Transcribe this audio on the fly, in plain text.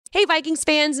Hey, Vikings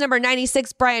fans, number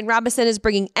 96, Brian Robinson is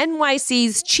bringing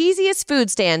NYC's cheesiest food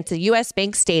stand to US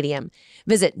Bank Stadium.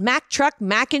 Visit Mac Truck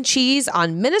Mac and Cheese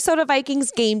on Minnesota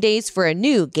Vikings game days for a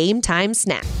new game time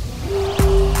snack.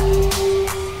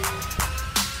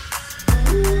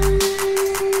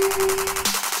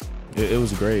 It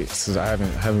was great since I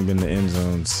haven't been in the end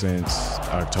zone since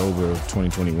October of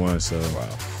 2021. So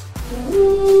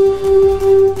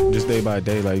just day by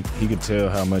day, like he could tell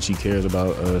how much he cares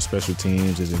about special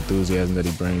teams, his enthusiasm that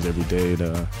he brings every day.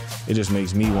 It just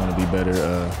makes me want to be better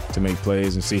to make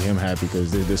plays and see him happy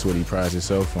because this is what he prides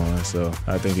himself on. So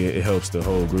I think it helps the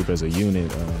whole group as a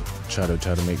unit try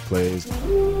to make plays.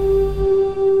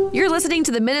 You're listening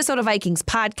to the Minnesota Vikings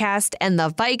podcast, and the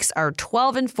Vikes are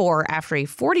 12-4 after a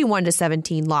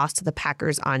 41-17 loss to the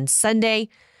Packers on Sunday.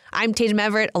 I'm Tatum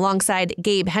Everett alongside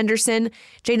Gabe Henderson.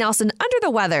 Jay Nelson under the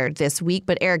weather this week,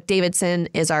 but Eric Davidson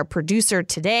is our producer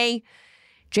today.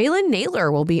 Jalen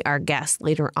Naylor will be our guest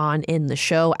later on in the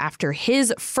show after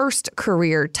his first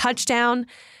career touchdown.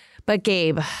 But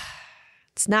Gabe,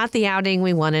 it's not the outing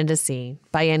we wanted to see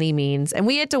by any means, and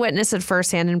we had to witness it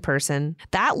firsthand in person.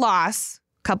 That loss,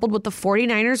 coupled with the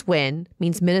 49ers win,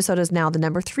 means Minnesota is now the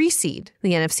number 3 seed in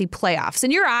the NFC playoffs.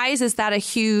 In your eyes, is that a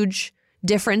huge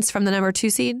difference from the number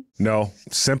 2 seed? No,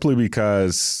 simply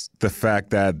because the fact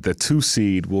that the 2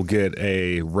 seed will get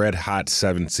a red-hot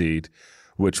 7 seed,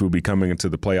 which will be coming into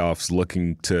the playoffs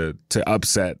looking to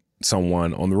upset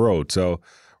someone on the road. So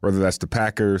whether that's the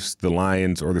Packers, the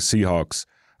Lions, or the Seahawks,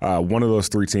 one of those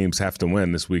 3 teams have to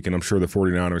win this week, and I'm sure the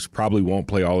 49ers probably won't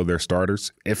play all of their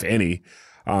starters, if any.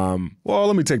 Well,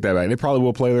 let me take that back. They probably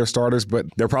will play their starters, but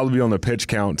they'll probably be on the pitch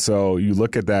count. So you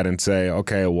look at that and say,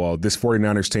 okay, well, this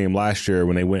 49ers team last year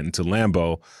when they went into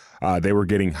Lambeau, they were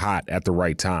getting hot at the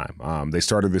right time. They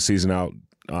started the season out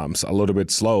a little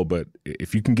bit slow, but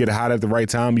if you can get hot at the right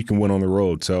time, you can win on the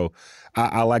road. So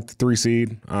I like the 3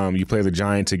 seed. You play the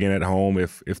Giants again at home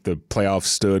if the playoffs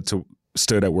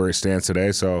stood at where it stands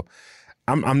today. So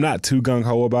I'm not too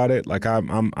gung-ho about it. Like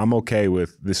I'm okay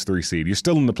with this 3 seed. You're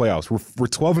still in the playoffs. We're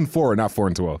 12-4, not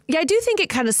 4-12. Yeah, I do think it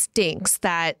kind of stinks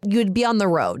that you'd be on the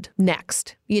road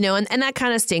next, and that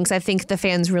kind of stinks. I think the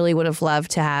fans really would have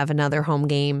loved to have another home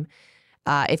game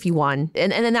if you won.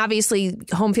 And then obviously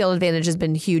home field advantage has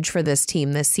been huge for this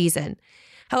team this season.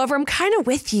 However, I'm kind of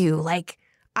with you. Like,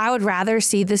 I would rather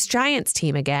see this Giants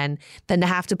team again than to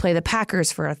have to play the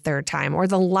Packers for a 3rd time or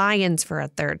the Lions for a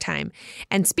 3rd time.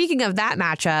 And speaking of that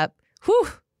matchup,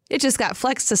 it just got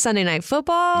flexed to Sunday Night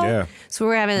Football. Yeah. So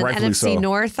we're having an NFC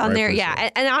North on there. Yeah. So.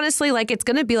 And honestly, like, it's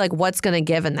going to be like what's going to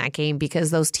give in that game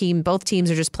because both teams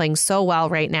are just playing so well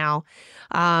right now.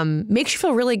 Makes you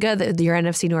feel really good that you're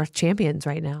NFC North champions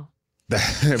right now.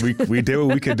 we did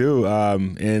what we could do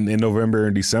in November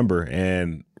and December.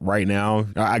 And right now,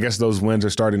 I guess those wins are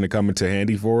starting to come into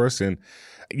handy for us. And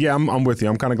yeah, I'm with you.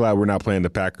 I'm kind of glad we're not playing the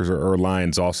Packers or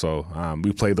Lions also.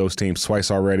 We played those teams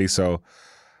twice already. So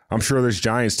I'm sure this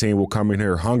Giants team will come in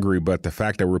here hungry. But the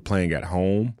fact that we're playing at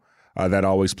home, that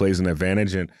always plays an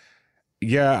advantage. And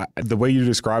yeah, the way you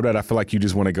described it, I feel like you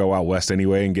just want to go out west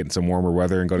anyway and get in some warmer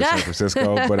weather and go to San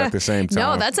Francisco. But at the same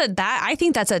time, no, I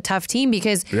think that's a tough team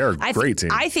because they're a great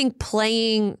team. I think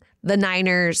playing the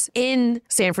Niners in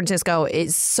San Francisco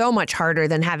is so much harder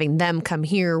than having them come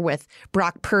here with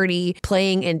Brock Purdy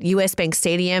playing in US Bank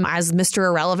Stadium as Mr.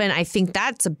 Irrelevant. I think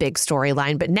that's a big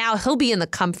storyline. But now he'll be in the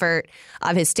comfort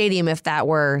of his stadium if that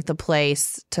were the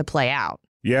place to play out.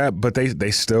 Yeah, but they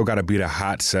still got to beat a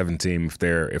hot 7 team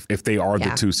if they are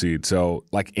the 2 seed. So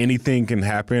like anything can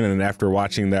happen. And after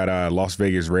watching that Las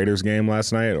Vegas Raiders game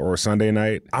last night or Sunday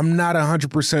night, I'm not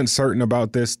 100% certain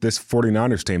about this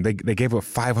 49ers team. They gave up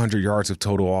 500 yards of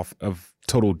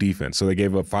total defense. So they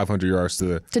gave up 500 yards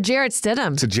to Jarrett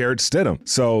Stidham.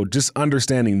 So just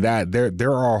understanding that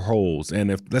there are holes. And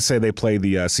if let's say they play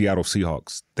the Seattle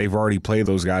Seahawks, they've already played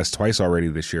those guys twice already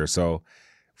this year. So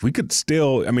we could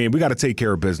still, we got to take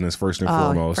care of business first and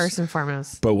foremost. First and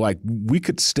foremost. But like we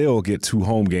could still get 2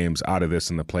 home games out of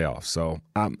this in the playoffs. So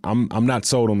I'm not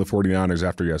sold on the 49ers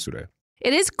after yesterday.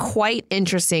 It is quite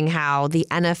interesting how the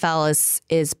NFL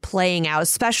is playing out,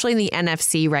 especially in the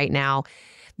NFC right now.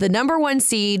 The number 1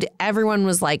 seed, everyone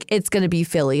was like, it's going to be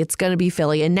Philly. It's going to be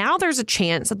Philly. And now there's a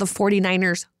chance that the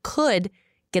 49ers could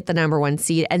get the number 1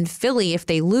 seed, and Philly, if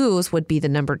they lose, would be the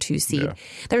number 2 seed. Yeah.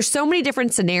 There's so many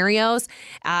different scenarios.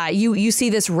 You see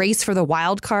this race for the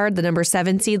wild card, the number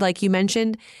 7 seed, like you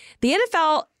mentioned. The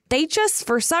NFL, they just,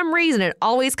 for some reason, it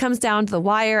always comes down to the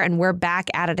wire, and we're back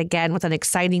at it again with an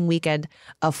exciting weekend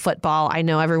of football. I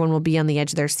know everyone will be on the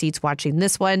edge of their seats watching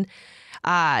this one.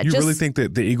 You really think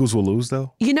that the Eagles will lose,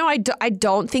 though? I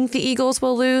don't think the Eagles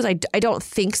will lose. I don't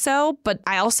think so, but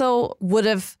I also would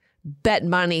have bet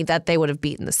money that they would have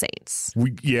beaten the Saints.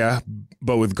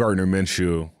 But with Gardner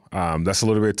Minshew, that's a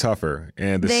little bit tougher.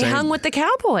 And they hung with the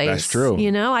Cowboys. That's true.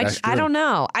 I don't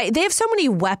know. They have so many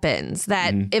weapons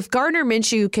that if Gardner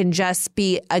Minshew can just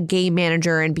be a game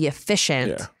manager and be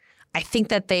efficient, I think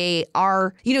that they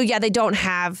are, they don't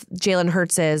have Jalen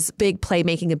Hurts' big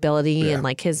playmaking ability and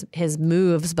like his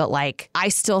moves, but like I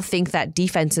still think that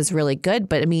defense is really good.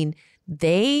 But I mean,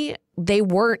 they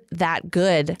weren't that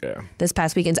good this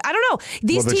past weekend. I don't know.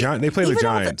 They play the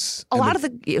Giants.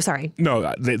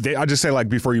 No, I just say, like,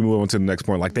 before you move on to the next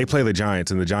point, like they play the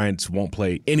Giants and the Giants won't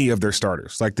play any of their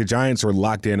starters. Like the Giants are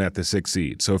locked in at the 6th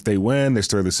seed. So if they win, they're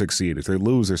still the 6th seed. If they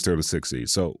lose, they're still the 6th seed.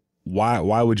 So why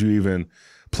would you even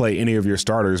play any of your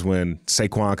starters when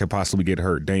Saquon could possibly get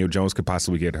hurt, Daniel Jones could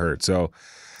possibly get hurt? So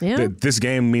this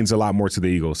game means a lot more to the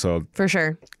Eagles. So for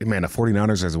sure, man, the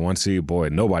 49ers as a 1 seed, boy,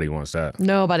 nobody wants that.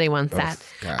 Nobody wants that.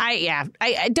 God.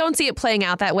 I don't see it playing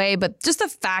out that way, but just the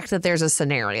fact that there's a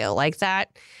scenario like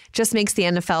that just makes the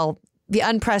NFL the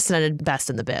unprecedented best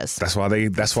in the biz. That's why they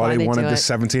wanted the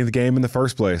 17th game in the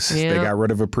first place. Yeah. They got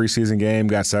rid of a preseason game,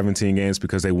 got 17 games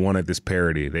because they wanted this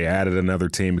parity. They added another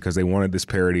team because they wanted this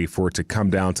parity for it to come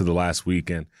down to the last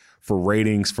weekend for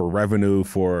ratings, for revenue,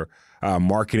 for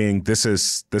marketing. This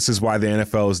is why the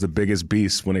NFL is the biggest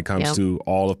beast when it comes to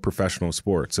all of professional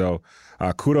sports. So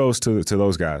kudos to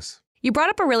those guys. You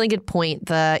brought up a really good point,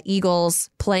 the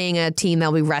Eagles playing a team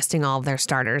that will be resting all of their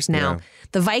starters. Now,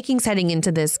 the Vikings heading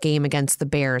into this game against the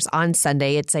Bears on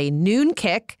Sunday, it's a noon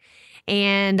kick,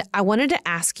 and I wanted to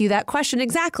ask you that question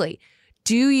exactly.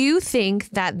 Do you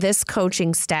think that this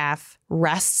coaching staff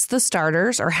rests the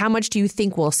starters, or how much do you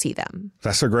think we'll see them?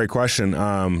 That's a great question.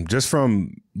 Just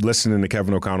from listening to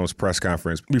Kevin O'Connell's press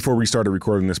conference before we started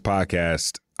recording this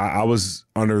podcast, I was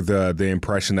under the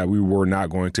impression that we were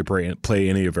not going to play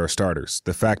any of our starters.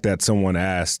 The fact that someone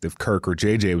asked if Kirk or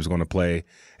JJ was going to play,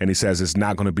 and he says it's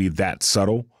not going to be that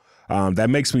subtle,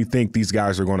 that makes me think these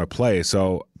guys are going to play.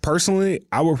 So personally,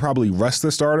 I would probably rest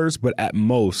the starters, but at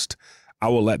most, I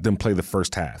will let them play the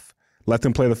first half. Let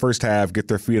them play the first half, get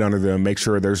their feet under them, make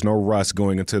sure there's no rust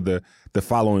going into the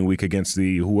following week against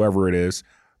the whoever it is.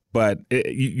 But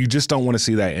you just don't want to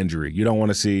see that injury. You don't want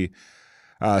to see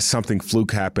something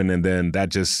fluke happen, and then that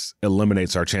just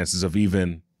eliminates our chances of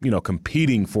even,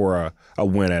 competing for a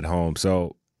win at home.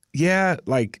 So,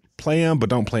 play them, but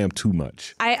don't play them too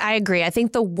much. I agree. I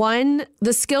think the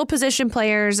skill position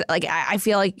players, I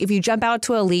feel like if you jump out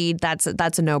to a lead, that's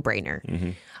a no-brainer. Mm-hmm.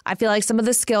 I feel like some of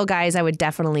the skill guys I would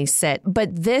definitely sit.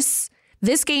 But this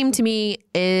game to me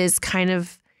is kind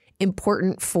of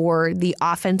important for the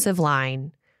offensive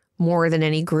line more than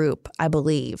any group, I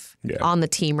believe, on the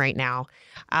team right now.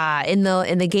 In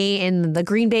the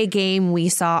Green Bay game, we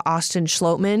saw Austin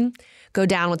Schlottmann go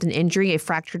down with an injury, a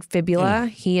fractured fibula.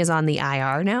 He is on the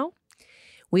IR now.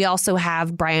 We also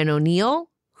have Brian O'Neill,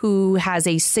 who has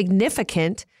a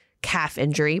significant calf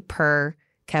injury per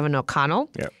Kevin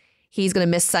O'Connell. Yep. He's going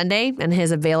to miss Sunday, and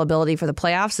his availability for the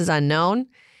playoffs is unknown.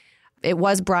 It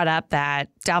was brought up that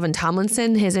Dalvin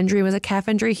Tomlinson, his injury was a calf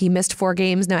injury. He missed 4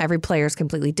 games. Now every player is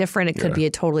completely different. It could be a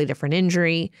totally different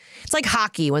injury. It's like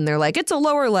hockey when they're like, it's a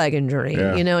lower leg injury,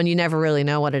 and you never really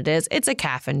know what it is. It's a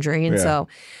calf injury. And so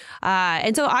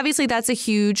obviously that's a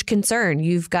huge concern.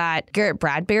 You've got Garrett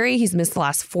Bradbury. He's missed the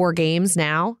last 4 games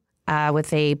now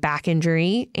with a back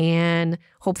injury, and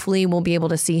hopefully we'll be able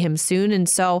to see him soon. And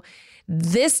so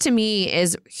this, to me,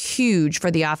 is huge for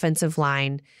the offensive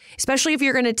line, especially if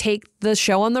you're going to take the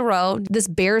show on the road. This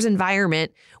Bears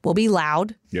environment will be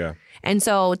loud. Yeah. And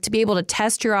so to be able to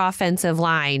test your offensive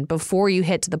line before you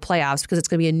hit to the playoffs, because it's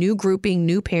going to be a new grouping,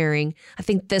 new pairing, I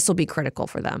think this will be critical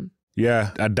for them. Yeah,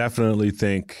 I definitely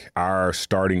think our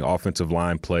starting offensive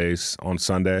line plays on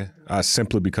Sunday,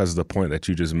 simply because of the point that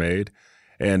you just made.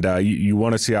 And you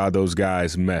want to see how those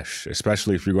guys mesh,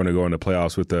 especially if you're going to go into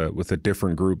playoffs with a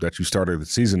different group that you started the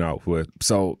season out with.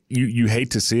 So you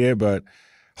hate to see it, but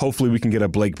hopefully we can get a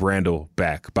Blake Brandel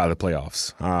back by the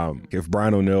playoffs. If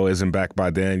Brian O'Neill isn't back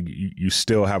by then, you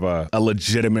still have a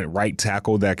legitimate right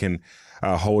tackle that can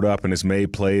hold up and has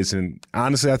made plays. And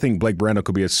honestly, I think Blake Brandel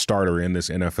could be a starter in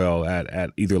this NFL at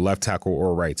either left tackle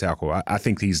or right tackle. I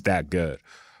think he's that good.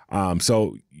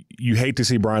 So you hate to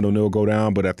see Brian O'Neill go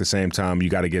down, but at the same time, you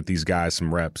got to get these guys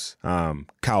some reps.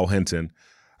 Kyle Hinton,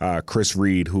 Chris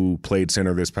Reed, who played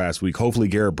center this past week. Hopefully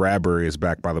Garrett Bradbury is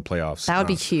back by the playoffs. That would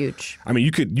be huge. I mean,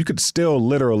 you could still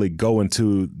literally go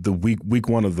into the week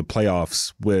 1 of the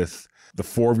playoffs with the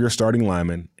 4 of your starting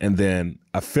linemen and then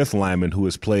a 5th lineman who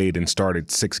has played and started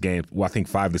 6 games. Well, I think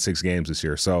 5 to 6 games this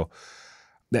year. So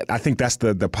I think that's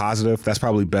the positive. That's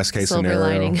probably best case scenario.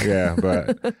 Lining. Yeah,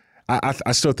 but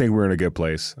I still think we're in a good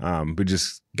place. We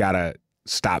just got to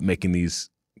stop making these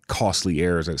costly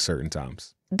errors at certain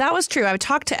times. That was true. I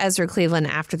talked to Ezra Cleveland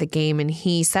after the game, and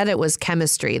he said it was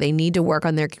chemistry. They need to work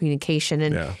on their communication.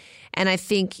 And I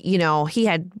think,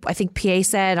 I think PA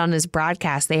said on his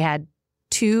broadcast they had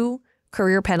 2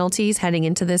 career penalties heading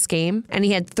into this game, and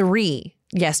he had 3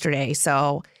 yesterday.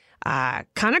 So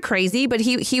kind of crazy, but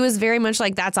he was very much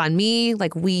like, that's on me.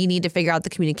 Like, we need to figure out the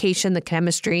communication, the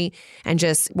chemistry, and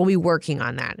we'll be working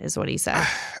on that, is what he said.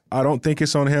 I don't think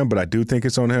it's on him, but I do think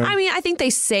it's on him. I mean, I think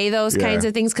they say those kinds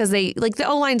of things because the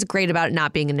O-line's great about it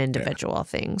not being an individual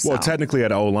thing. So. Well, technically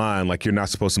at O-line, you're not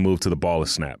supposed to move till the ball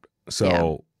is snapped.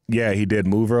 So, he did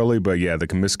move early, but the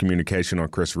miscommunication on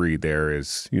Chris Reed there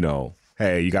is,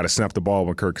 hey, you got to snap the ball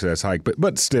when Kirk says hike.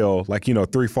 But still,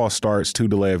 3 false starts, 2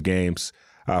 delay of games,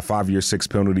 5 years, 6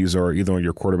 penalties, or either on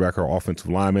your quarterback or offensive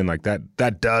lineman.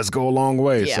 That does go a long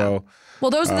way. Yeah. So,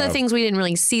 well, those are the things we didn't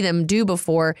really see them do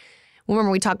before.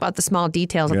 Remember, we talked about the small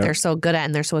details that they're so good at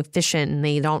and they're so efficient and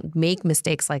they don't make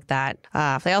mistakes like that.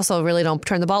 They also really don't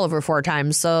turn the ball over 4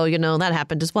 times. So, that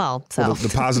happened as well. So the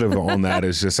positive on that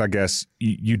is just, I guess,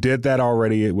 you did that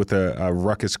already with a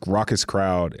raucous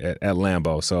crowd at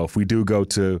Lambeau. So if we do go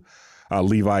to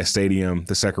Levi Stadium,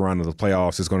 the second round of the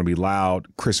playoffs, is going to be loud.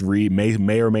 Chris Reed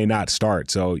may or may not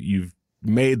start. So you've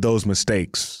made those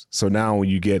mistakes. So now when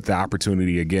you get the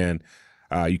opportunity again,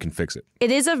 you can fix it. It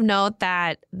is of note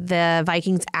that the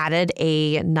Vikings added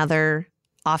another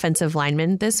offensive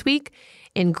lineman this week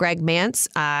in Greg Mance.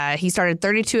 He started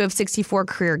 32 of 64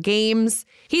 career games.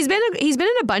 He's been in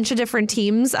a bunch of different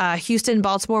teams. Houston,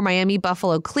 Baltimore, Miami,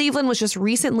 Buffalo, Cleveland, was just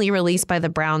recently released by the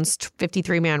Browns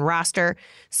 53-man roster.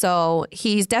 So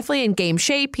he's definitely in game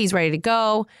shape. He's ready to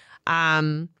go.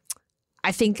 I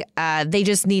think they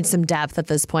just need some depth at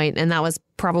this point, and that was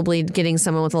probably getting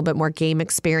someone with a little bit more game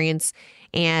experience.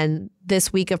 And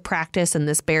this week of practice and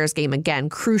this Bears game, again,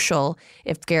 crucial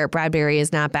if Garrett Bradbury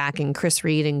is not back and Chris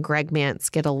Reed and Greg Mance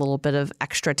get a little bit of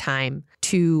extra time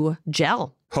to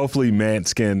gel. Hopefully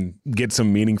Mance can get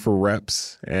some meaningful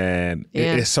reps. And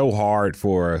it's so hard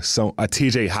for a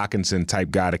TJ Hawkinson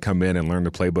type guy to come in and learn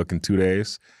the playbook in 2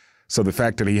 days. So the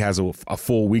fact that he has a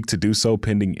full week to do so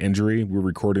pending injury, we're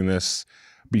recording this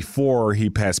before he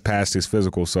passed his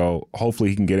physical. So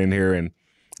hopefully he can get in here and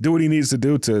do what he needs to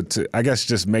do to I guess,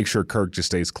 just make sure Kirk just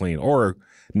stays clean. Or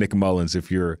Nick Mullins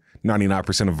if you're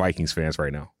 99% of Vikings fans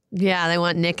right now. Yeah, they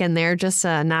want Nick in there just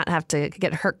to not have to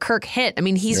get Kirk hit. I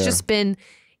mean, he's just been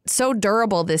so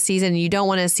durable this season. You don't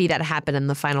want to see that happen in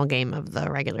the final game of the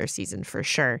regular season for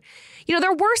sure.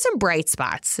 There were some bright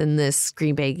spots in this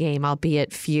Green Bay game,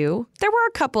 albeit few. There were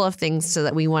a couple of things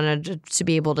that we wanted to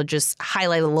be able to just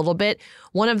highlight a little bit.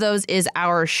 One of those is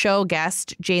our show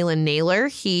guest, Jalen Naylor.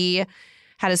 He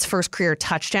had his first career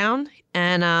touchdown.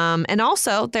 And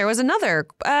also there was another,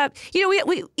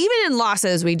 we even in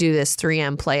losses, we do this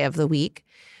 3M play of the week.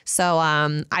 So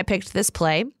I picked this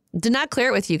play. Did not clear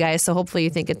it with you guys, so hopefully you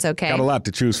think it's okay. Got a lot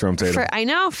to choose from, Tatum. I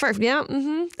know.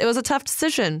 It was a tough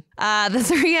decision. The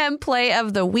 3M play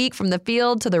of the week, from the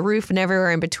field to the roof and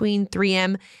everywhere in between.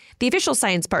 3M, the official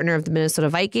science partner of the Minnesota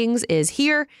Vikings, is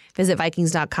here. Visit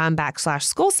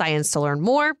Vikings.com/schoolscience to learn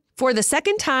more. For the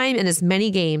second time in as many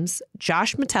games,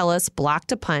 Josh Metellus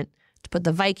blocked a punt to put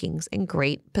the Vikings in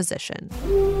great position. Big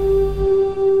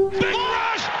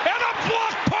rush and a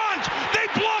blocked punt. They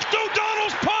blocked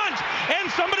O'Donnell's punt. And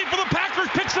somebody for the Packers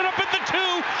picks it up at the 2,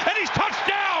 and he's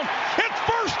touchdown. It's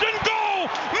 1st and goal,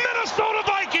 Minnesota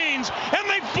Vikings. And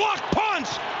they blocked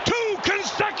punts 2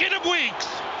 consecutive weeks.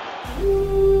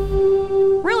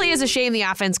 Really is a shame the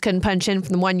offense couldn't punch in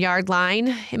from the 1-yard line.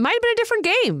 It might have been a different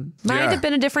game. Have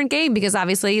been a different game because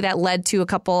obviously that led to a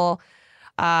couple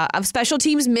of special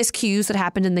teams miscues that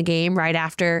happened in the game right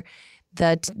after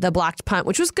the blocked punt,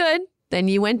 which was good. Then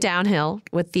you went downhill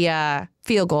with the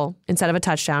field goal instead of a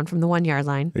touchdown from the 1-yard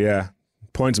line. Yeah.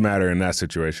 Points matter in that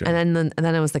situation. And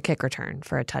then it was the kick return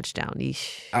for a touchdown.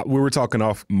 Eesh. We were talking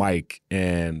off mic,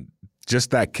 and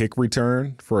just that kick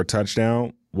return for a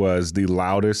touchdown was the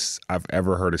loudest I've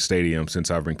ever heard a stadium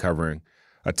since I've been covering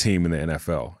a team in the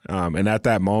NFL. And at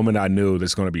that moment, I knew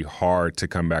it's going to be hard to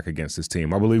come back against this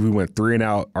team. I believe we went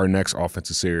 3-and-out our next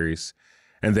offensive series,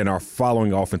 and then our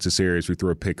following offensive series, we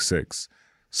threw a pick 6.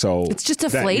 So it's just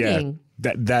deflating.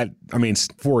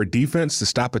 For a defense to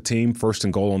stop a team 1st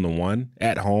and goal on the 1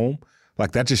 at home,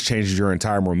 that just changes your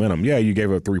entire momentum. Yeah, you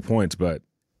gave up 3 points, but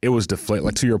it was deflating.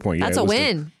 To your point, that's a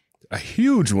win. A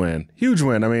huge win. Huge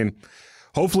win. I mean,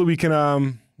 hopefully we can,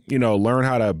 learn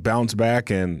how to bounce back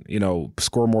and,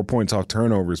 score more points off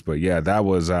turnovers. But yeah, that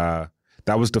was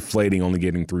deflating, only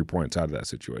getting 3 points out of that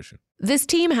situation. This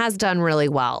team has done really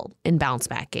well in bounce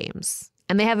back games.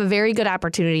 And they have a very good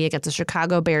opportunity against the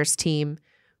Chicago Bears team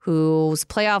whose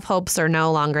playoff hopes are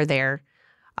no longer there.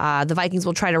 The Vikings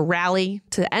will try to rally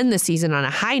to end the season on a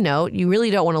high note. You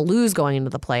really don't want to lose going into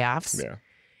the playoffs. Yeah.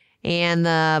 And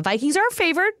the Vikings are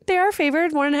favored. They are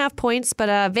favored 1.5 points,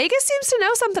 but Vegas seems to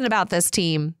know something about this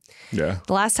team. Yeah.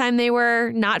 The last time they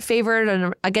were not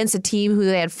favored against a team who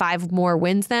they had 5 more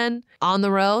wins than on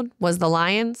the road was the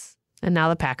Lions, and now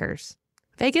the Packers.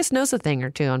 Vegas knows a thing or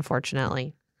two,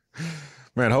 unfortunately.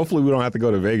 Man, hopefully we don't have to go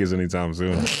to Vegas anytime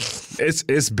soon.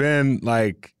 It's been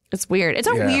like... It's weird. It's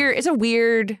a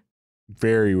weird...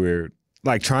 Very weird.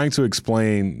 Like trying to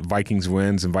explain Vikings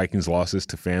wins and Vikings losses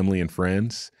to family and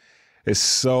friends is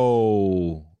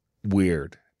so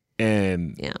weird.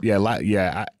 And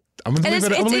I'm gonna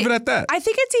leave it at that. I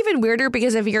think it's even weirder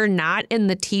because if you're not in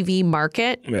the TV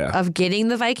market of getting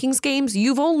the Vikings games,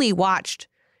 you've only watched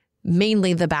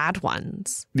mainly the bad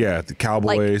ones. Yeah, the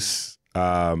Cowboys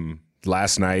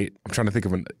last night. I'm trying to think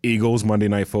of an Eagles Monday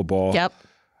Night Football. Yep.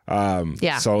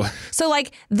 So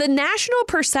like the national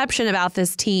perception about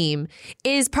this team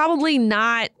is probably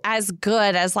not as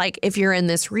good as like if you're in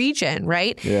this region,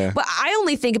 right? Yeah. But I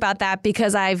only think about that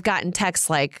because I've gotten texts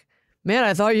like, man,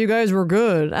 I thought you guys were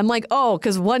good. I'm like, oh,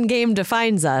 because one game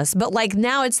defines us. But like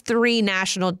now it's 3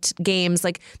 national games.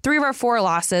 Like 3 of our 4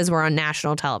 losses were on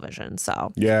national television.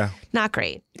 So yeah, not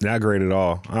great. Not great at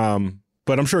all.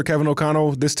 But I'm sure Kevin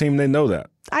O'Connell, this team, they know that.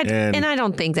 And I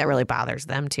don't think that really bothers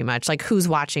them too much. Like, who's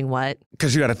watching what?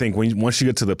 Because you got to think, once you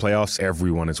get to the playoffs,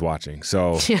 everyone is watching.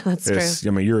 So yeah, that's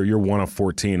true. I mean, you're 1 of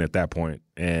 14 at that point,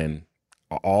 and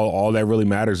all that really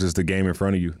matters is the game in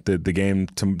front of you. The game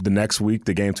the next week,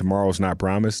 the game tomorrow is not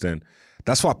promised, and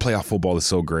that's why playoff football is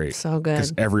so great. So good.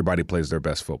 Because everybody plays their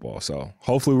best football. So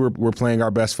hopefully we're playing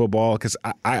our best football. Because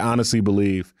I honestly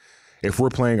believe, if we're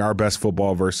playing our best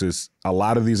football versus a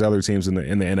lot of these other teams in the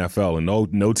NFL,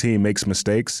 and no team makes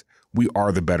mistakes, we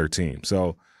are the better team.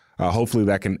 So hopefully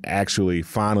that can actually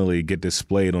finally get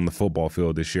displayed on the football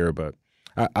field this year. But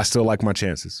I still like my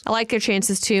chances. I like your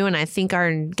chances too, and I think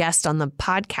our guest on the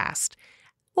podcast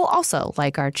will also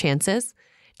like our chances.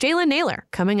 Jalen Nailor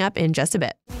coming up in just a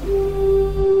bit.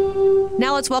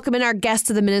 Now let's welcome in our guest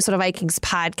to the Minnesota Vikings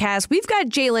podcast. We've got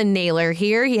Jalen Nailor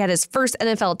here. He had his first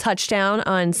NFL touchdown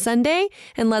on Sunday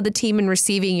and led the team in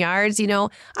receiving yards. You know,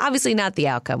 obviously not the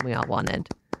outcome we all wanted.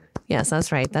 Yes,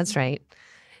 that's right. That's right.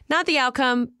 Not the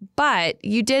outcome, but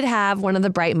you did have one of the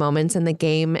bright moments in the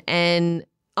game. And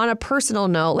on a personal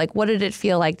note, like, what did it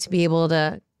feel like to be able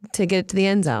to get to the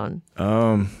end zone?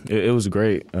 It was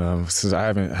great. Since I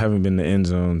haven't been in the end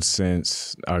zone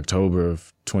since October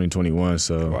of 2021.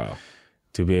 So wow.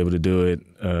 To be able to do it,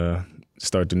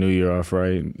 start the new year off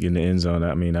right, get in the end zone,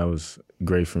 I mean, that was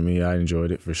great for me. I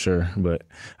enjoyed it for sure. But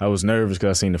I was nervous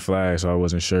because I seen the flag, so I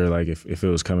wasn't sure like if it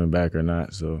was coming back or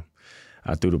not. So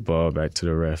I threw the ball back to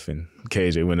the ref, and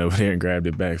KJ went over there and grabbed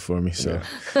it back for me. So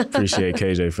appreciate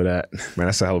KJ for that. Man,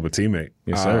 that's a hell of a teammate.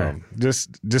 Yes, sir.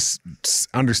 Just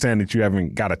understand that you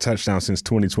haven't got a touchdown since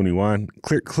 2021.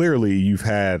 Clearly, you've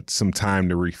had some time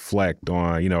to reflect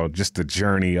on, just the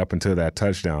journey up until that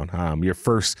touchdown. Your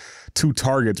first 2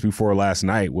 targets before last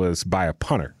night was by a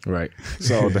punter. Right.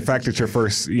 So the fact that your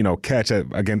first, catch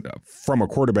from a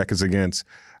quarterback is against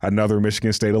another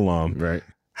Michigan State alum. Right.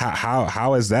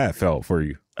 How has that felt for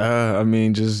you? I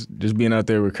mean, just being out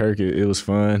there with Kirk, it was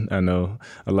fun. I know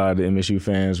a lot of the MSU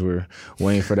fans were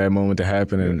waiting for that moment to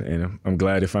happen, and I'm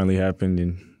glad it finally happened,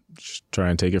 and just try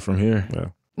and take it from here. Yeah.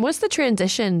 What's the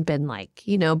transition been like?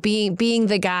 Being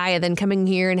the guy and then coming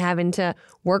here and having to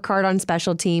work hard on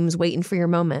special teams, waiting for your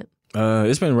moment.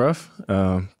 It's been rough.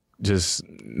 Just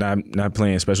not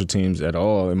playing special teams at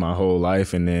all in my whole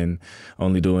life, and then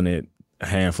only doing it a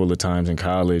handful of times in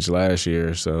college last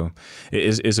year. So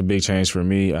it's a big change for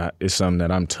me. It's something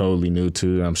that I'm totally new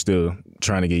to. I'm still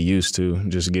trying to get used to,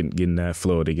 just getting that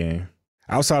flow of the game.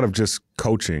 Outside of just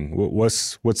coaching,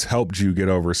 what's helped you get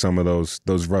over some of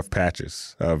those rough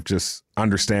patches of just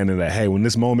understanding that, hey, when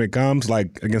this moment comes,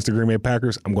 like against the Green Bay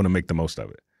Packers, I'm going to make the most of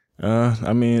it?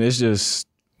 I mean, it's just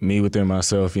me within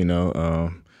myself,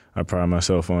 I pride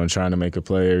myself on trying to make a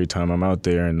play every time I'm out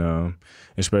there, and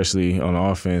especially on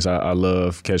offense, I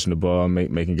love catching the ball,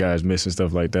 making guys miss and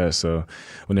stuff like that. So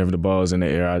whenever the ball's in the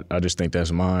air, I just think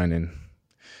that's mine, and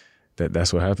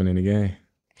that's what happened in the game.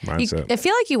 I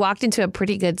feel like you walked into a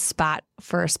pretty good spot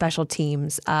for special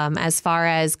teams as far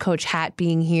as Coach Hatt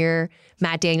being here,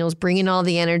 Matt Daniels bringing all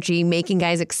the energy, making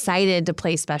guys excited to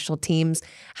play special teams.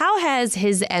 How has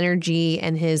his energy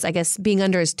and his, I guess, being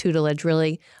under his tutelage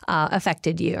really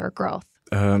affected your growth?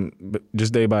 But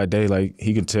just day by day, like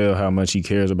he could tell how much he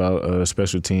cares about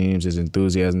special teams, his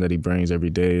enthusiasm that he brings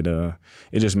every day.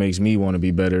 It just makes me want to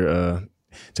be better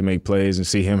make plays and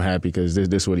see him happy because this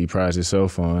is what he prides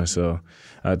himself on. So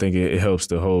I think it helps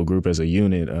the whole group as a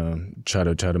unit try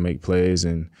to make plays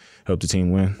and help the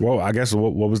team win. Well, I guess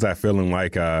what was that feeling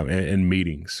like in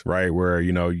meetings, right? Where,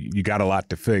 you got a lot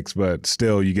to fix, but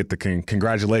still you get the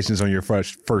congratulations on your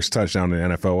first touchdown in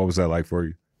the NFL. What was that like for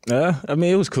you? I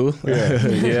mean, it was cool. Yeah,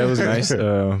 it was nice.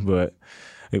 But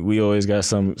we always got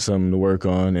something to work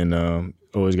on and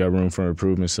always got room for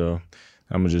improvement. So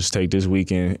I'm going to just take this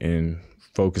weekend and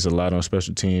focus a lot on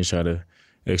special teams, try to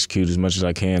execute as much as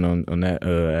I can on that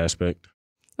aspect.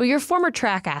 Well, you're a former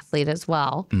track athlete as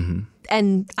well. Mm-hmm.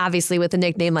 And obviously with a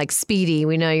nickname like Speedy,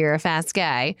 we know you're a fast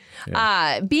guy.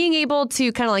 Yeah. Being able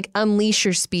to kind of like unleash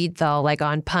your speed, though, like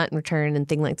on punt and return and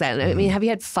things like that. Mm-hmm. I mean, have you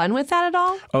had fun with that at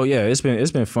all? Oh, yeah. It's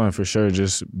been fun for sure.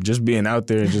 Just being out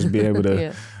there and just being able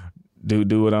to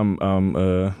do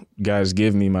what guys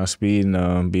give me, my speed,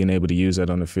 and being able to use that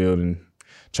on the field and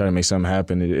try to make something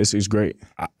happen. It's great.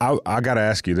 I got to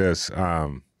ask you this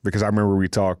because I remember we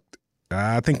talked,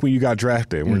 I think when you got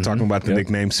drafted, we were talking about the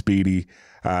nickname Speedy,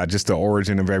 just the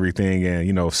origin of everything,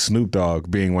 and Snoop Dogg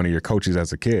being one of your coaches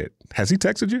as a kid. Has he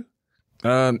texted you?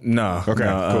 No. Okay,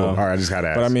 no, cool. All right, I just got to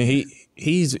ask. But I mean,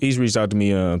 he's reached out to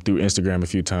me through Instagram a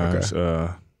few times.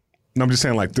 Okay. No, I'm just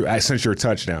saying, like, since your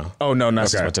touchdown. Oh, no, not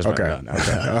since my touchdown. Okay. No,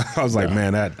 okay. I was like,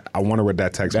 man, I wonder what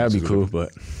that text That'd was. be cool,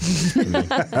 but.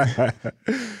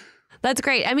 That's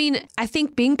great. I mean, I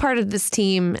think being part of this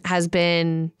team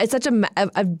it's such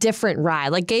a different ride.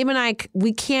 Like Gabe and I,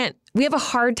 we have a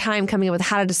hard time coming up with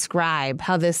how to describe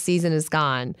how this season has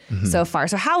gone so far.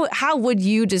 So how would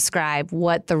you describe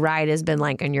what the ride has been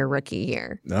like in your rookie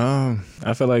year?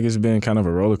 I feel like it's been kind of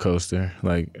a roller coaster.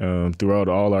 Like throughout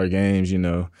all our games,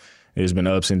 there's been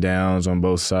ups and downs on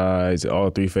both sides. All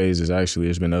three phases, actually,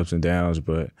 there's been ups and downs,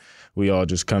 but we all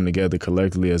just come together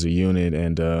collectively as a unit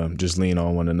and just lean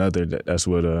on one another. That's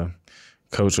what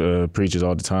Coach preaches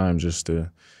all the time, just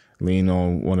to lean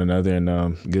on one another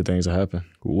and good things will happen.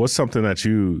 What's something that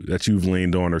you've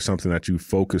leaned on or something that you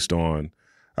focused on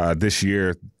this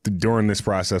year during this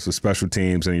process of special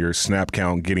teams and your snap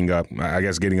count getting up on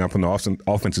the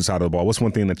offensive side of the ball? What's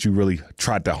one thing that you really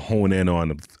tried to hone in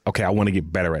on? Okay, I want to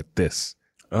get better at this.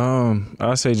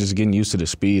 I'd say just getting used to the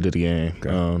speed of the game.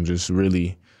 Okay. Just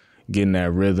really getting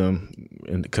that rhythm,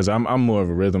 because I'm more of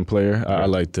a rhythm player. I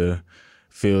like to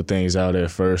feel things out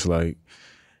at first. Like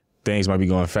things might be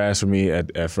going fast for me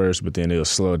at first, but then it'll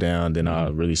slow down. Then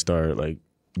I'll really start like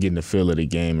getting the feel of the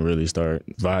game and really start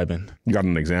vibing. You got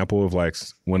an example of like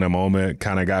when a moment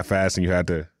kind of got fast and you had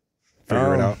to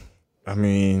figure it out? I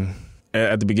mean,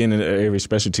 at the beginning of every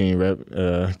special team rep,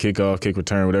 kickoff, kick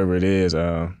return, whatever it is,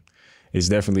 it's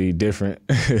definitely different.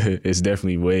 It's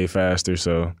definitely way faster.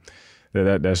 So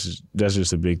that's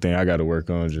just a big thing I got to work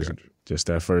on. Just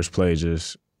that first play,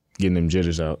 just getting them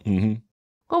jitters out. Mm-hmm.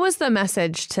 What was the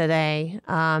message today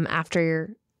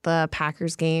after the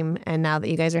Packers game, and now that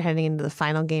you guys are heading into the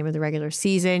final game of the regular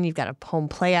season, you've got a home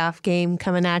playoff game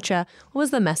coming at you? What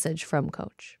was the message from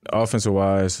Coach?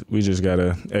 Offensive-wise, we just got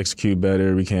to execute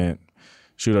better. We can't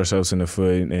shoot ourselves in the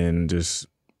foot and just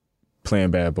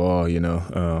playing bad ball,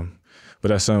 But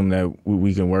that's something that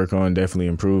we can work on, definitely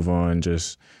improve on,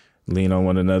 just lean on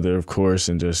one another, of course,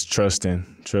 and just trusting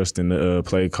the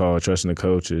play call, trusting the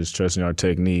coaches, trusting our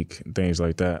technique, things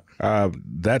like that.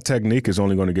 That technique is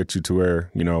only going to get you to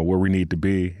where we need to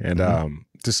be. And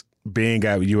just being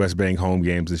at U.S. Bank home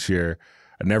games this year,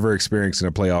 I never experienced in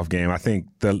a playoff game. I think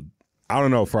I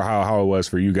don't know for how it was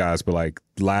for you guys, but like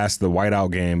the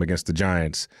whiteout game against the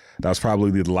Giants, that was probably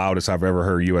the loudest I've ever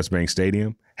heard U.S. Bank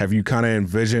Stadium. Have you kind of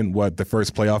envisioned what the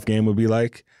first playoff game would be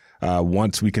like?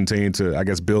 Once we continue to, I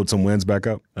guess, build some wins back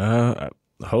up?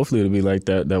 Hopefully it'll be like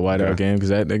that whiteout game, because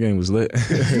that game was lit.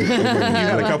 You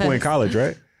had a couple in college,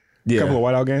 right? Yeah. A couple of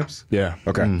whiteout games? Yeah.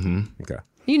 Okay. Mm-hmm. Okay.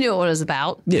 You knew what it was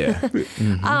about. Yeah.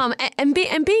 Mm-hmm.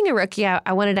 And being a rookie,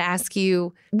 I wanted to ask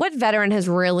you, what veteran has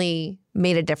really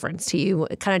made a difference to you,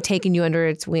 kind of taken you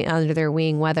under their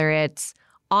wing, whether it's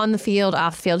on the field,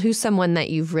 off the field? Who's someone that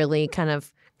you've really kind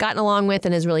of gotten along with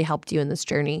and has really helped you in this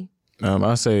journey?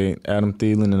 I'll say Adam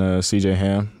Thielen and C.J.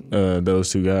 Ham,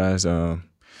 those two guys on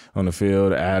the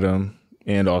field, Adam,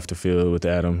 and off the field with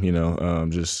Adam,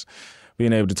 just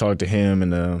being able to talk to him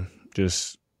and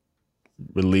just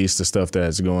release the stuff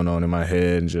that's going on in my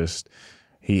head, and just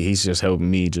he's just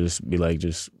helping me just be like,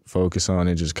 just focus on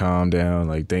it, just calm down,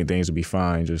 like things will be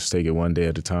fine, just take it one day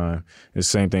at a time. It's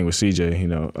the same thing with C.J.,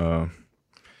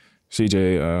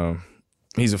 C.J.,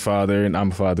 he's a father, and I'm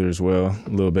a father as well, a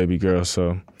little baby girl,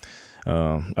 so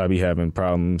I be having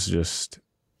problems just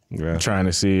trying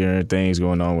to see her, things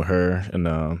going on with her,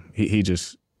 and he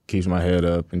just keeps my head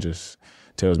up and just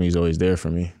tells me he's always there for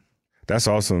me. That's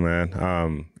awesome,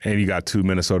 man. And you got 2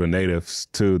 Minnesota natives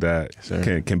too that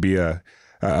can be a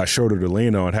shoulder to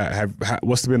lean on.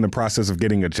 What's been the process of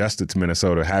getting adjusted to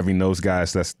Minnesota? Having those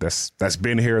guys that's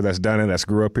been here, that's done it, that's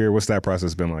grew up here. What's that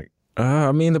process been like?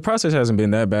 I mean, the process hasn't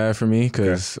been that bad for me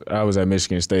because I was at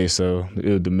Michigan State, so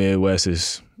the Midwest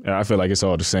is. I feel like it's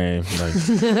all the same. Like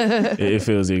it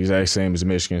feels the exact same as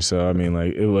Michigan. So I mean,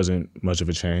 like it wasn't much of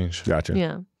a change. Gotcha.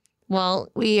 Yeah. Well,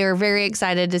 we are very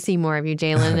excited to see more of you,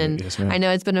 Jalen. And Yes, I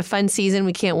know it's been a fun season.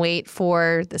 We can't wait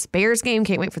for this Bears game.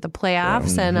 Can't wait for the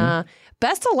playoffs. And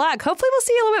best of luck. Hopefully we'll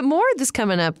see you a little bit more this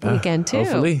coming up weekend, too.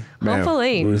 Hopefully. Man,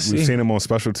 Hopefully. We've seen him on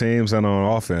special teams and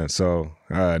on offense. So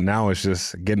now it's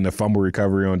just getting the fumble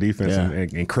recovery on defense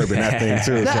and cribbing that thing,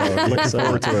 too. So looking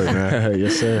forward to it, man.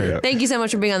 Yes, sir. Yeah. Thank you so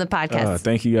much for being on the podcast.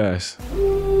 Thank you, guys.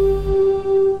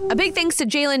 A big thanks to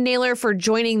Jalen Nailor for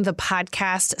joining the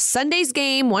podcast. Sunday's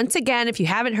game, once again, if you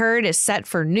haven't heard, is set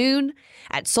for noon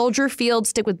at Soldier Field.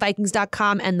 Stick with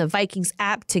Vikings.com and the Vikings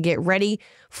app to get ready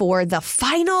for the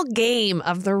final game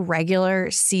of the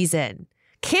regular season.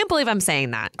 Can't believe I'm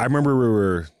saying that. I remember we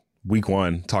were week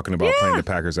 1 talking about playing the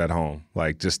Packers at home.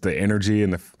 Like just the energy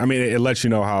and it lets you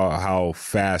know how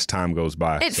fast time goes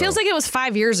by. It feels like it was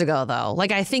 5 years ago, though.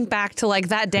 Like I think back to like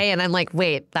that day and I'm like,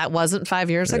 wait, that wasn't 5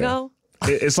 years ago?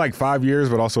 It's like 5 years,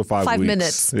 but also 5 weeks. 5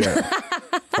 minutes. Yeah.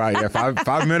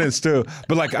 5 minutes too.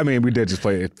 But like, I mean, we did just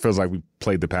play. It feels like we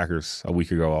played the Packers a week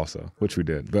ago also, which we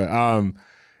did. But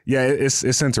yeah, it's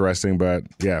interesting. But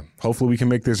yeah, hopefully we can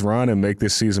make this run and make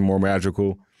this season more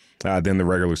magical than the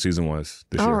regular season was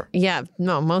this year. Yeah,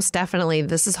 no, most definitely.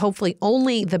 This is hopefully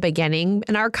only the beginning,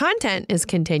 and our content is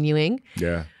continuing.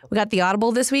 Yeah. We got the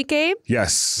Audible this week, Gabe.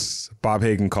 Yes. Bob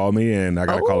Hagan called me, and I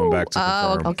got to call him back to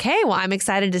confirm. Okay. Well, I'm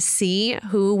excited to see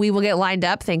who we will get lined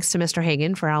up. Thanks to Mr.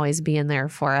 Hagan for always being there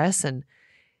for us and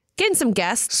getting some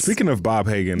guests. Speaking of Bob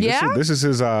Hagan, this is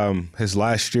his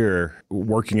last year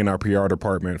working in our PR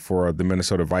department for the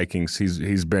Minnesota Vikings.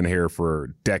 He's been here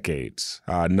for decades.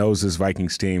 Knows his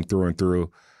Vikings team through and through.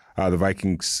 The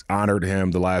Vikings honored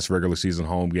him the last regular season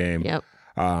home game. Yep.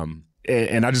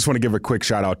 And I just want to give a quick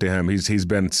shout out to him. He's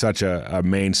been such a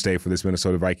mainstay for this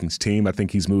Minnesota Vikings team. I think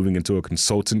he's moving into a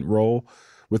consultant role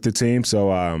with the team.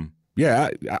 So, I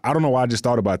don't know why I just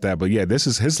thought about that. But, yeah, this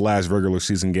is his last regular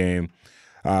season game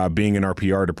being in our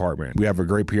PR department. We have a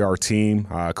great PR team,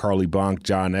 Carly Bunk,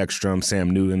 John Ekstrom,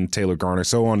 Sam Newton, Taylor Garner,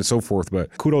 so on and so forth.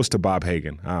 But kudos to Bob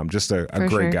Hagan. Just a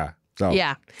great guy. So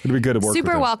yeah. It'd be good to work with him.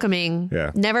 Super welcoming.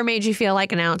 Yeah. Never made you feel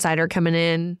like an outsider coming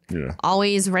in. Yeah.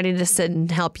 Always ready to sit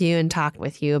and help you and talk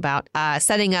with you about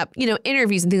setting up,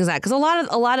 interviews and things like that. Because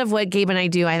a lot of what Gabe and I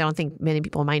do, I don't think many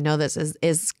people might know this,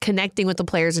 is connecting with the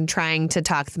players and trying to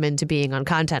talk them into being on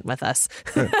content with us.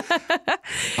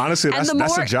 Honestly, that's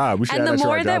a job. We should and add the that to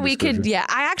our more that job we could, description.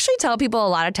 I actually tell people a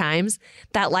lot of times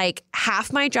that like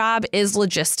half my job is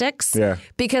logistics. Yeah.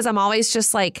 Because I'm always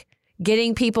just like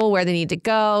getting people where they need to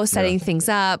go, setting things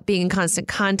up, being in constant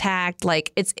contact.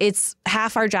 Like it's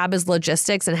half our job is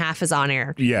logistics and half is on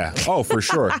air. Yeah. Oh, for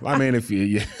sure. I mean, if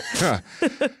you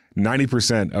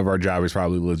 90% of our job is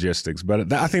probably logistics,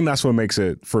 but I think that's what makes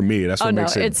it, for me, that's what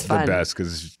makes it the best,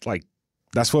 because it's like,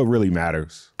 that's what really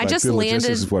matters. I just landed.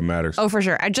 Logistics is what matters. Oh, for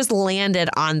sure. I just landed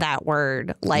on that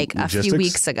word like Logistics? a few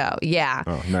weeks ago. Yeah.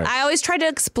 Oh, nice. I always try to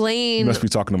explain. You must be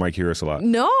talking to Mike Harris a lot.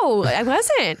 No, I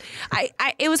wasn't.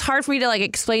 It was hard for me to like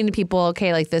explain to people,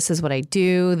 okay, like this is what I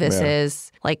do. This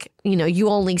is like, you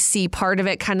only see part of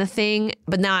it kind of thing.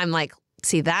 But now I'm like,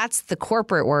 see, that's the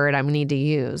corporate word I need to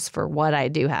use for what I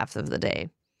do half of the day.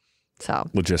 So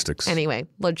Logistics. Anyway,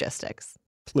 logistics.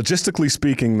 Logistically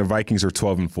speaking, the Vikings are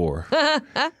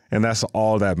 12-4. And that's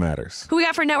all that matters. Who we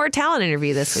got for Network Talent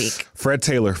interview this week? Fred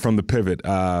Taylor from the Pivot,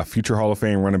 future Hall of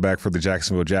Fame running back for the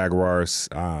Jacksonville Jaguars.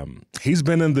 He's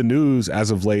been in the news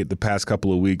as of late the past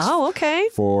couple of weeks. Oh, okay.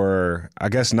 For, I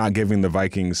guess, not giving the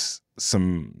Vikings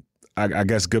some, I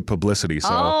guess, good publicity.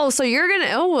 So, so you're going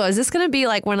to, is this going to be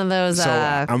like one of those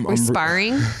we're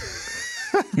sparring?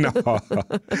 No.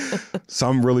 So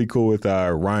I'm really cool with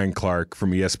Ryan Clark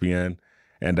from ESPN.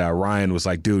 And Ryan was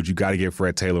like, dude, you got to get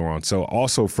Fred Taylor on. So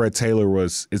also Fred Taylor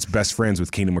is best friends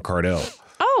with Keenan McCardell.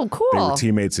 Oh, cool. They were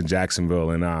teammates in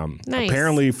Jacksonville. And nice.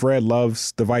 Apparently Fred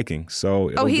loves the Vikings. So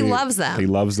he loves them. He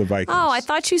loves the Vikings. Oh, I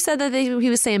thought you said that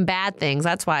he was saying bad things.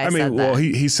 That's why I said that. Well,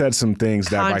 he said some things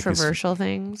controversial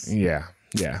things. Yeah.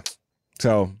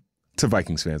 So to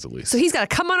Vikings fans, at least. So he's got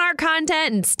to come on our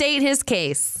content and state his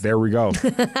case. There we go.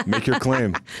 Make your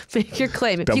claim. Make your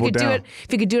claim. If Double you could down. do it,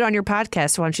 if you could do it on your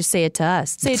podcast, why don't you say it to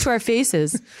us? Say it to our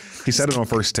faces. He said it on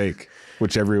First Take,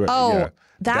 which everyone. Oh, yeah,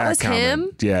 that was comment.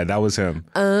 him? Yeah, that was him.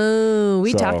 Oh,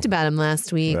 we talked about him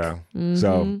last week. Yeah. Mm-hmm.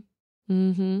 So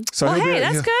Mm-hmm. So well, he'll hey, be-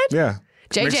 that's yeah,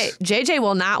 good. Yeah. JJ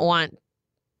will not want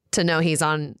to know he's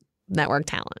on network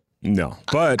talent. No,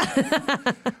 but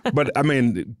I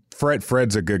mean,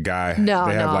 Fred's a good guy. No,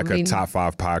 they have no, like I mean- a top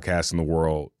 5 podcast in the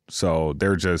world, so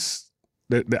they're just.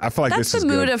 I feel like That's this is the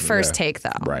mood good. of First Yeah. Take, though.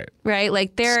 Right. Right?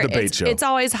 Like, It's a debate show. it's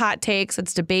always hot takes,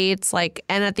 it's debates, like,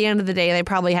 and at the end of the day, they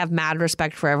probably have mad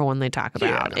respect for everyone they talk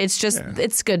about. Yeah. It's just,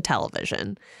 it's good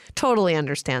television. Totally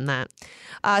understand that.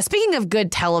 Speaking of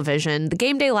good television, the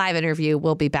Game Day Live interview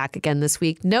will be back again this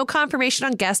week. No confirmation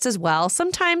on guest as well.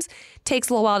 Sometimes it takes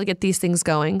a little while to get these things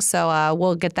going, so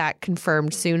we'll get that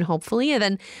confirmed soon, hopefully. And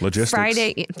then Logistics.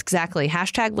 Friday, exactly,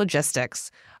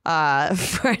 #logistics.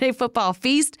 Friday Football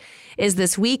Feast is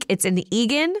this week. It's in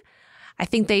Eagan. I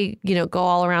think they, go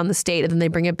all around the state and then they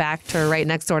bring it back to right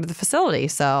next door to the facility.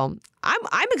 So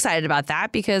I'm excited about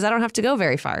that because I don't have to go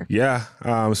very far. Yeah,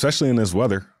 especially in this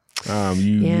weather.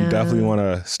 You definitely want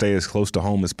to stay as close to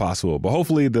home as possible. But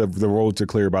hopefully the roads are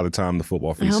clear by the time the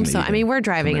football feast. I hope so. I mean, we're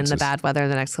driving in the commences. bad weather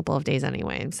the next couple of days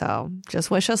anyway. So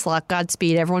just wish us luck.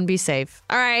 Godspeed. Everyone be safe.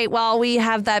 All right. Well, we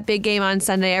have that big game on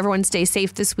Sunday. Everyone stay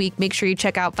safe this week. Make sure you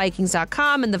check out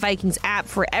Vikings.com and the Vikings app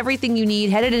for everything you need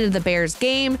headed into the Bears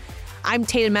game. I'm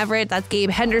Tatum Everett. That's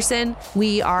Gabe Henderson.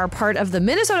 We are part of the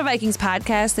Minnesota Vikings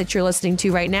podcast that you're listening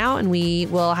to right now, and we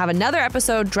will have another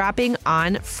episode dropping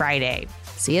on Friday.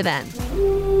 See you then.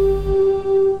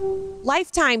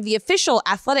 Lifetime, the official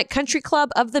athletic country club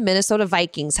of the Minnesota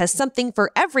Vikings, has something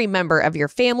for every member of your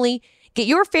family. Get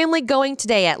your family going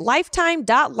today at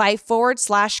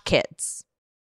lifetime.life/kids.